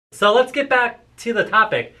So let's get back to the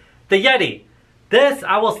topic. The Yeti. This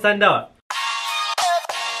I will send out.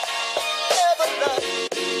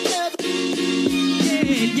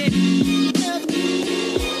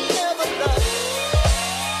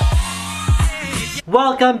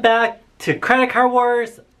 Welcome back to Credit Card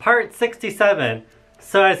Wars Part 67.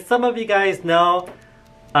 So as some of you guys know,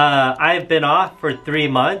 I've been off for 3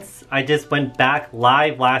 months. I just went back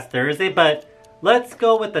live last Thursday, but let's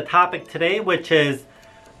go with the topic today, which is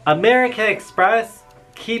American Express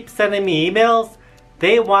keeps sending me emails.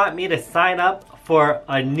 They want me to sign up for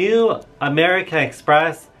a new American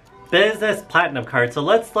Express Business Platinum card. So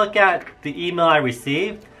let's look at the email I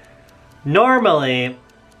received. Normally,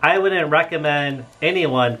 I wouldn't recommend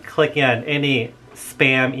anyone clicking on any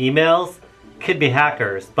spam emails. Could be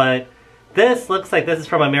hackers, but this looks like this is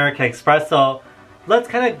from American Express. So let's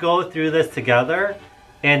kind of go through this together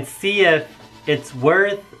and see if it's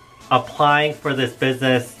worth applying for this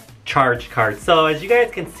business charge card. So as you guys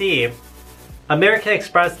can see, American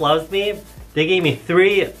Express loves me. They gave me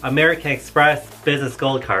 3 American Express Business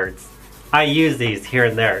Gold cards. I use these here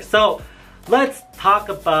and there. So let's talk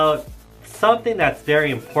about something that's very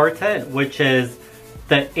important, which is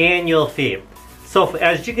the annual fee. So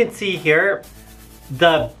as you can see here,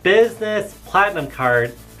 the Business Platinum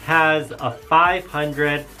card has a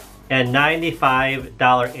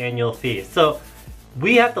 $595 annual fee. So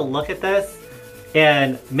we have to look at this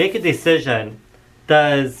and make a decision.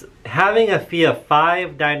 Does having a fee of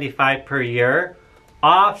 $595 per year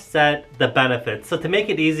offset the benefits? So to make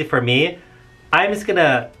it easy for me, I'm just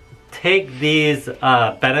gonna take these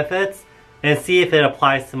benefits and see if it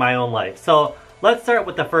applies to my own life. So let's start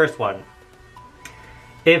with the first one.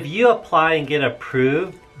 If you apply and get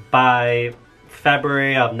approved by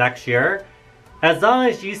February of next year, as long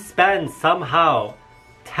as you spend somehow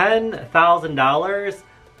 $10,000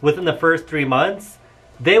 within the first 3 months,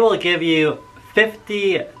 they will give you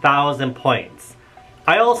 50,000 points.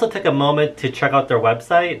 I also took a moment to check out their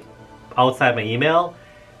website outside my email,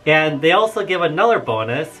 and they also give another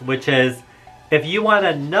bonus, which is if you want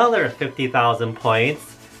another 50,000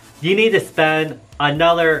 points, you need to spend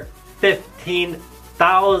another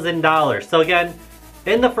 $15,000. So again,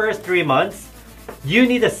 in the first 3 months, you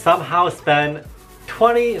need to somehow spend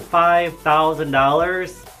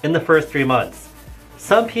 $25,000 in the first 3 months.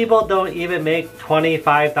 Some people don't even make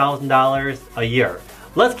 $25,000 a year.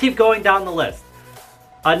 Let's keep going down the list.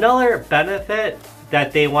 Another benefit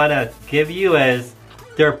that they want to give you is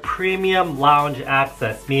their premium lounge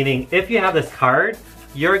access, meaning if you have this card,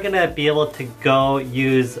 you're going to be able to go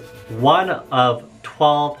use one of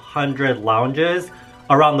 1,200 lounges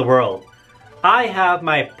around the world. I have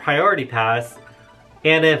my Priority Pass,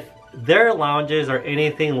 and if their lounges are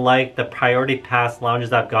anything like the Priority Pass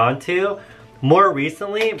lounges I've gone to, more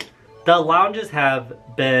recently, the lounges have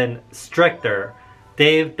been stricter.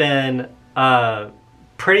 They've been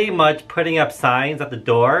pretty much putting up signs at the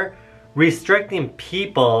door restricting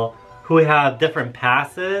people who have different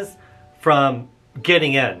passes from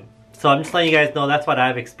getting in. So I'm just letting you guys know that's what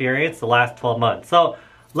I've experienced the last 12 months. So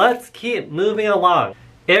let's keep moving along.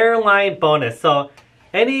 Airline bonus. So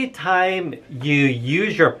anytime you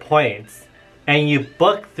use your points and you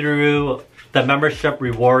book through the membership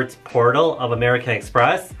rewards portal of American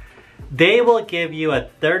Express, they will give you a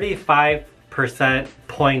 35%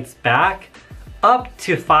 points back up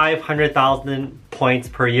to 500,000 points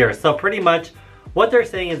per year. So pretty much what they're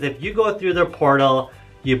saying is if you go through their portal,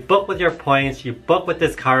 you book with your points, you book with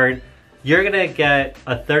this card, you're gonna get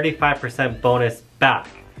a 35% bonus back.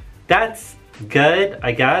 That's good,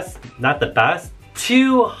 I guess, not the best.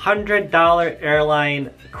 $200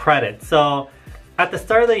 airline credit. So at the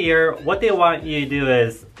start of the year, what they want you to do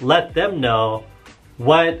is let them know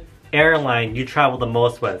what airline you travel the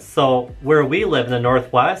most with. So where we live in the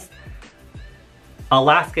Northwest,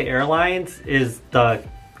 Alaska Airlines is the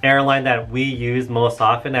airline that we use most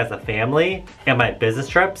often as a family in my business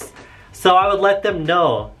trips. So I would let them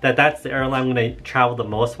know that that's the airline I'm going to travel the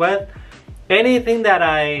most with. Anything that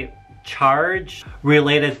I charge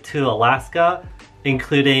related to Alaska,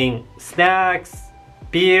 including snacks,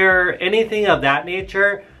 beer, anything of that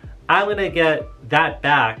nature, I'm going to get that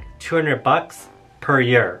back 200 bucks per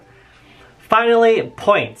year. Finally,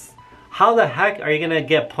 points. How the heck are you gonna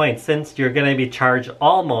get points since you're gonna be charged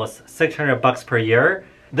almost 600 bucks per year?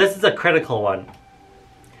 This is a critical one.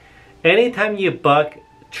 Anytime you book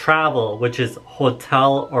travel, which is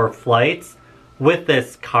hotel or flights, with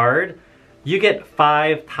this card, you get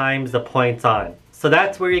 5 times the points on. So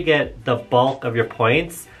that's where you get the bulk of your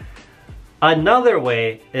points. Another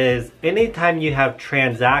way is anytime you have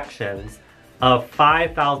transactions of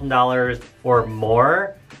 $5,000 or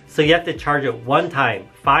more, So you have to charge it one time,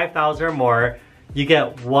 5,000 or more, you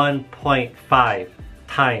get 1.5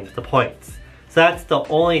 times the points. So that's the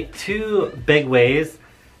only two big ways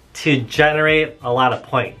to generate a lot of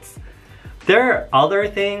points. There are other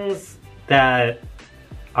things that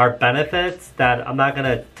are benefits that I'm not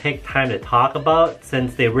gonna take time to talk about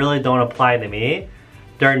since they really don't apply to me.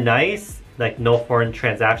 They're nice, like no foreign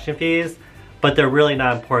transaction fees, but they're really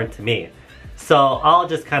not important to me. So I'll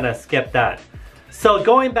just kind of skip that. So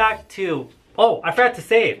going back to, oh, I forgot to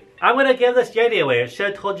say, I'm gonna give this Yeti away. I should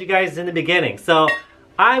have told you guys in the beginning. So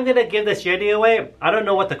I'm gonna give this Yeti away. I don't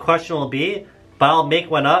know what the question will be, but I'll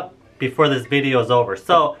make one up before this video is over.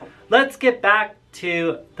 So let's get back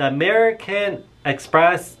to the American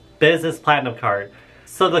Express Business Platinum Card.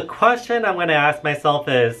 So the question I'm gonna ask myself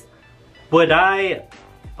is, would I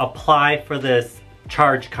apply for this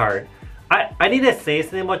charge card? I need to say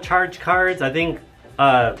something about charge cards. I think,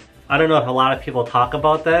 I don't know if a lot of people talk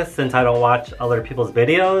about this since I don't watch other people's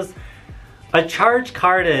videos. A charge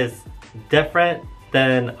card is different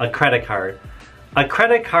than a credit card. A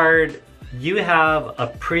credit card, you have a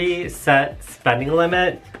preset spending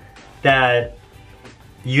limit that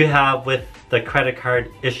you have with the credit card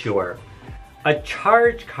issuer. A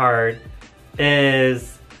charge card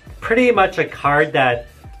is pretty much a card that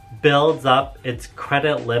builds up its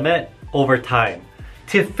credit limit over time.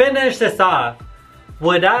 To finish this off,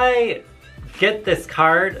 would I get this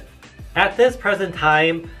card? At this present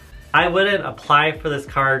time, I wouldn't apply for this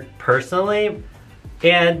card personally.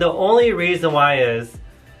 And the only reason why is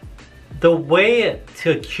the way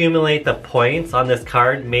to accumulate the points on this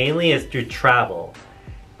card mainly is through travel.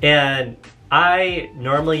 And I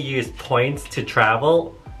normally use points to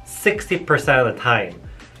travel 60% of the time.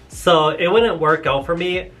 So it wouldn't work out for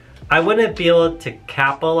me. I wouldn't be able to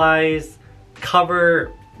capitalize,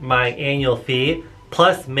 cover my annual fee,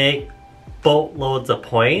 plus make boatloads of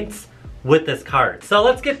points with this card. So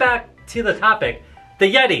let's get back to the topic,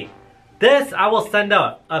 the Yeti. This I will send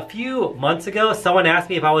out. A few months ago, someone asked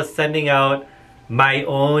me if I was sending out my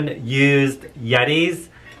own used Yetis.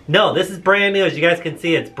 No, this is brand new. As you guys can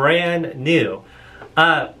see, it's brand new.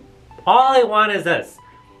 All I want is this.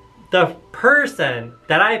 The person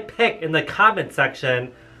that I pick in the comment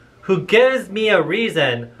section who gives me a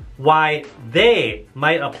reason why they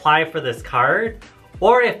might apply for this card,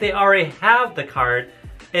 or if they already have the card,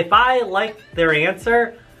 if I like their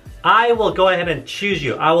answer, I will go ahead and choose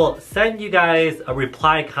you. I will send you guys a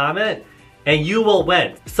reply comment and you will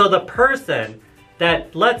win. So the person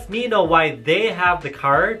that lets me know why they have the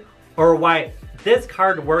card or why this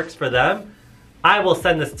card works for them, I will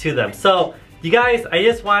send this to them. So you guys, I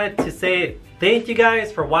just wanted to say thank you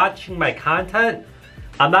guys for watching my content.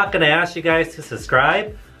 I'm not gonna ask you guys to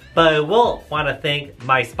subscribe, but I will wanna thank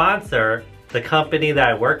my sponsor, the company that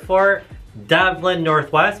I work for, Devlin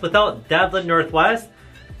Northwest. Without Devlin Northwest,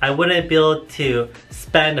 I wouldn't be able to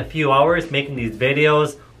spend a few hours making these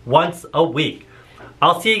videos once a week.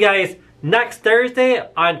 I'll see you guys next Thursday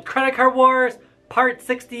on Credit Card Wars Part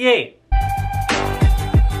 68.